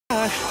You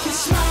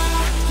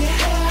smile, your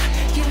hair,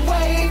 your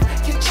wave,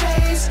 your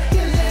chains,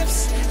 your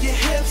lips, your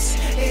hips,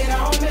 it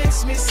all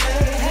makes me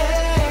say,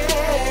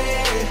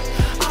 hey,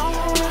 I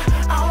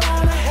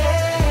wanna,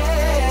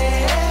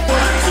 hey.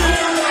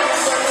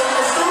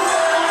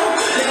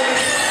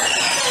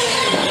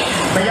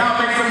 But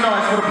y'all make some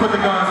noise for to put the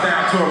guns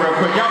down to it real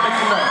quick. Y'all make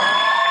some noise.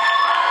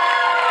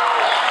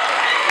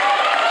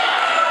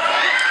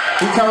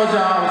 We told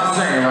y'all I was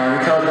singing, right?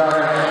 We told y'all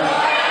that.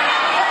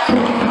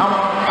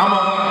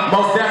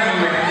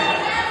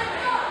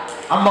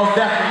 I'm most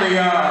definitely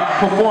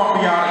perform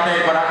for y'all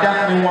today, but I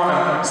definitely want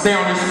to stay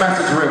on this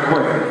message real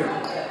quick.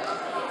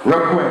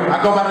 Real quick. I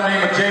go by the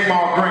name of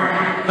Jaymal Green.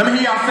 Let me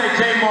hear y'all say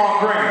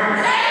Jaymal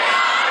Green.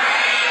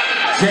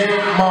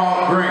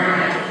 Jaymal Green.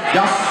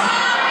 Y'all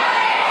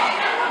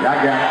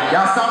got it.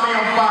 Y'all saw me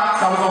on Fox.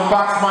 I was on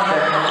Fox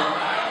Monday.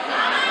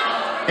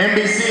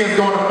 NBC is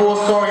doing a full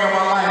story on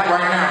my life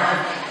right now.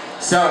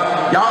 So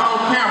y'all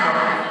on camera.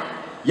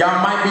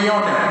 Y'all might be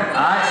on there.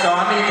 Alright, so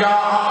I need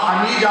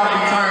y'all to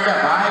be turned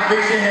up. Alright,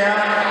 fix your hair,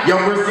 your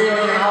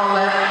Brazilian, all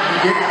that.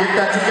 Get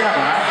that together,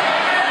 alright?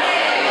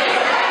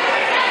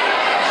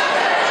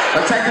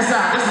 But check this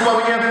out, this is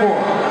what we're here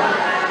for.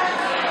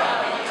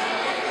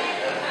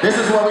 This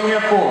is what we're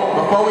here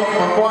for. Before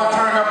I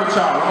turn up with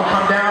y'all, I'm gonna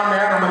come down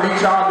there and I'm gonna meet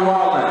y'all do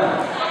all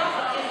that.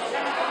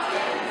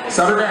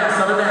 Settle down,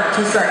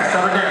 2 seconds,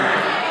 settle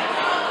down.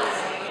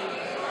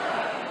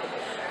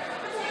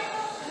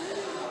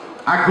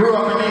 I grew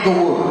up in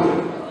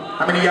Inglewood.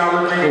 How many of y'all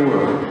live in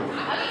Inglewood?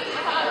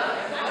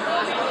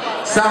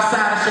 South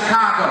side of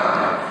Chicago.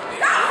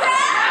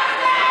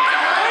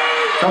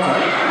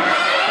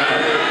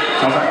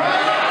 South side.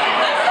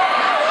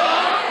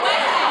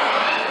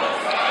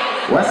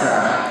 West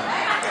side.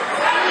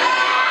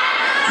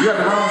 You at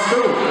the wrong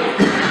school.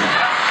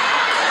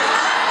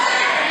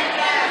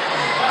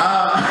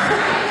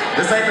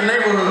 This ain't the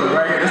neighborhood,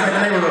 right here. This ain't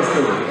the neighborhood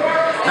school.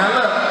 Now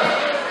look,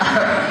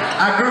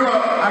 I grew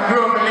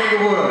up in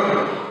Inglewood.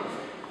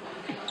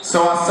 So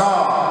I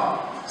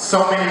saw so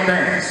many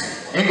things.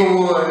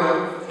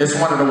 Inglewood is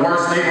one of the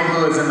worst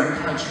neighborhoods in the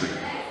country.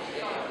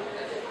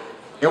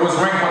 It was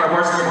ranked one of the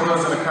worst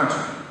neighborhoods in the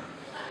country.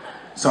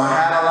 So I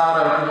had a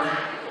lot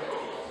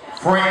of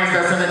friends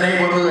that's in the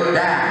neighborhood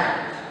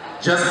die.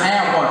 Just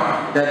had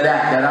one that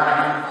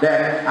died,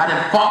 that I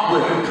didn't fought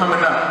with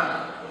coming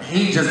up.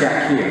 He just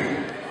got killed.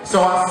 So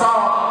I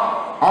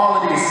saw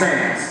all of these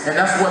things, and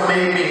that's what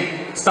made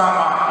me start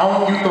my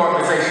own youth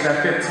organization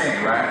at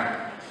 15, right?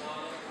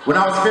 When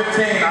I was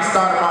 15, I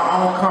started my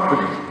own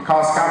company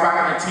called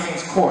Skyrocketing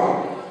Teens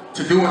Court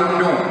to do what I'm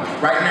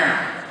doing right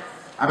now.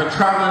 I've been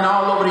traveling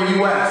all over the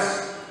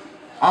U.S.,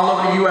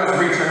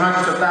 reaching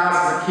hundreds of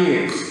thousands of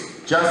kids,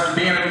 just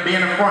being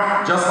in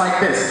front, just like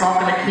this,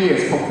 talking to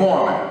kids,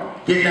 performing,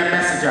 getting that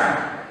message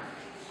out.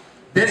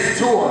 This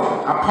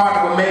tour, I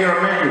partnered with Mayor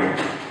Emanuel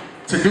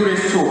to do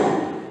this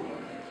tour.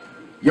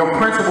 Your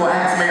principal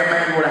asked Mayor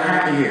Emanuel to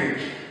have me here.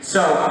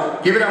 So,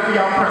 give it up for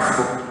y'all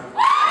principal.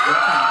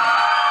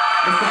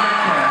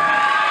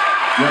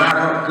 You're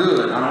not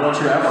good. I don't want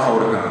you to ever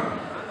hold a gun.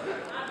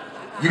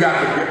 You got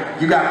the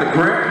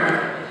grip.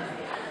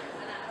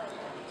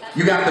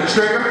 You got the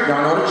trigger.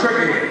 Y'all know the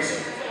trigger is.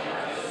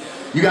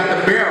 You got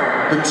the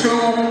barrel, the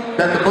tube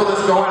that the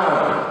bullets go out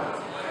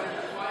of.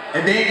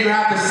 And then you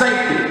have the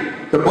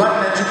safety, the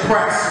button that you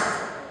press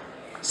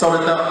so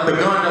that the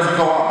gun doesn't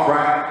go off,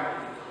 right?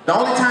 The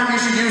only time you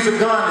should use a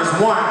gun is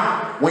one,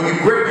 when you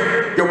grip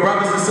it, your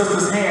brothers and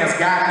sisters' hands,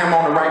 guiding them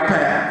on the right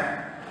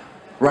path.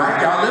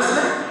 Right? Y'all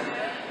listening?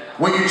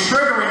 When you're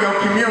triggering your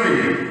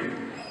community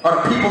or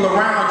the people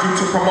around you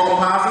to promote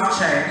positive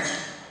change,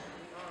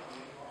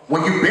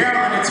 when you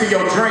barreling into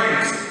your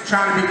dreams,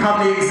 trying to become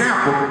the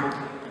example,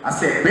 I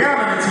said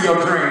barreling into your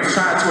dreams,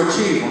 trying to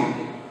achieve them.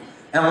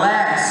 And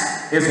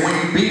last is when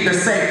you beat the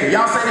safety.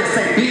 Y'all say this,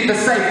 say beat the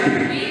safety.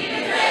 Beat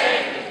the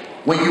safety.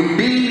 When you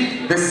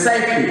beat the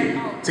safety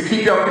to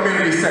keep your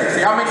community safe.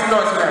 See, I'll make some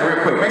noise for that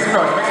real quick. Make some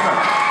noise, make some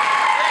noise.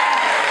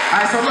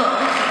 All right, so look,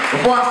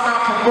 before I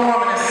start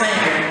performing and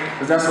singing,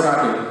 because that's what I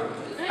do.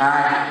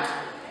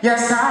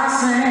 Yes, I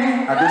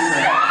sing. I do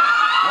sing.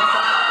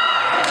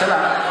 Chill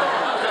out.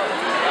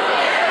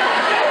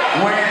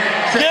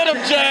 Get him,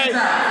 Jay.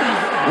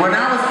 When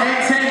I was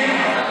 18,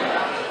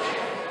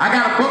 I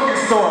got a book in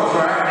stores,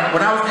 right?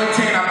 When I was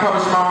 18, I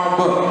published my own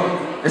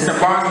book. It's in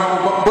Barnes &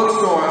 Noble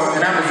bookstores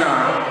and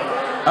Amazon.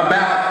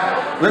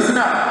 About, listen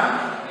up.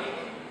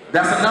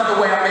 That's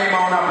another way I made my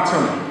own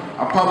opportunity.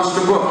 I published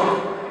a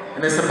book.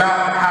 And it's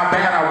about how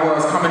bad I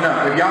was coming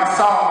up. If y'all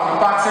saw on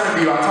the Fox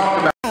interview, I talked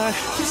about